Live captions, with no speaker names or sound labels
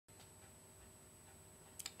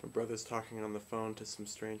My brother's talking on the phone to some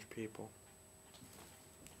strange people.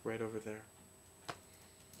 Right over there.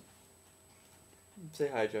 Say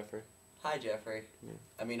hi, Jeffrey. Hi, Jeffrey. Yeah.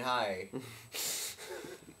 I mean, hi.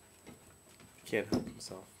 Can't help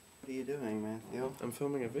himself. What are you doing, Matthew? I'm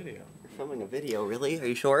filming a video. You're filming a video, really? Are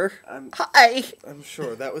you sure? Hi! I'm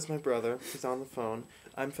sure. That was my brother. He's on the phone.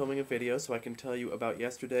 I'm filming a video so I can tell you about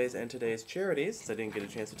yesterday's and today's charities, since I didn't get a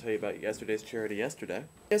chance to tell you about yesterday's charity yesterday.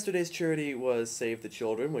 Yesterday's charity was Save the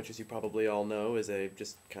Children, which, as you probably all know, is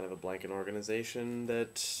just kind of a blanket organization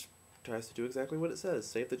that tries to do exactly what it says.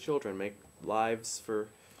 Save the children. Make lives for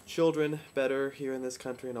children better here in this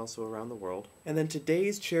country and also around the world. And then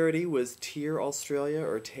today's charity was Tear Australia,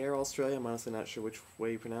 or Tear Australia. I'm honestly not sure which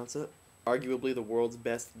way you pronounce it. Arguably the world's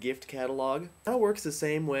best gift catalog. It works the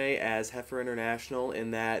same way as Heifer International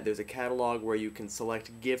in that there's a catalog where you can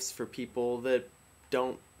select gifts for people that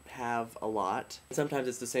don't have a lot. Sometimes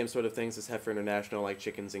it's the same sort of things as Heifer International, like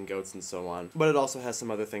chickens and goats and so on. But it also has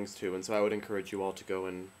some other things too, and so I would encourage you all to go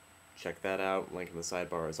and check that out. Link in the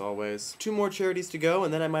sidebar as always. 2 more charities to go,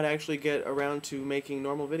 and then I might actually get around to making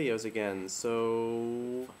normal videos again.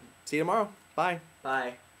 So, see you tomorrow. Bye.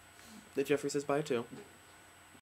 Bye. Jeffrey says bye too.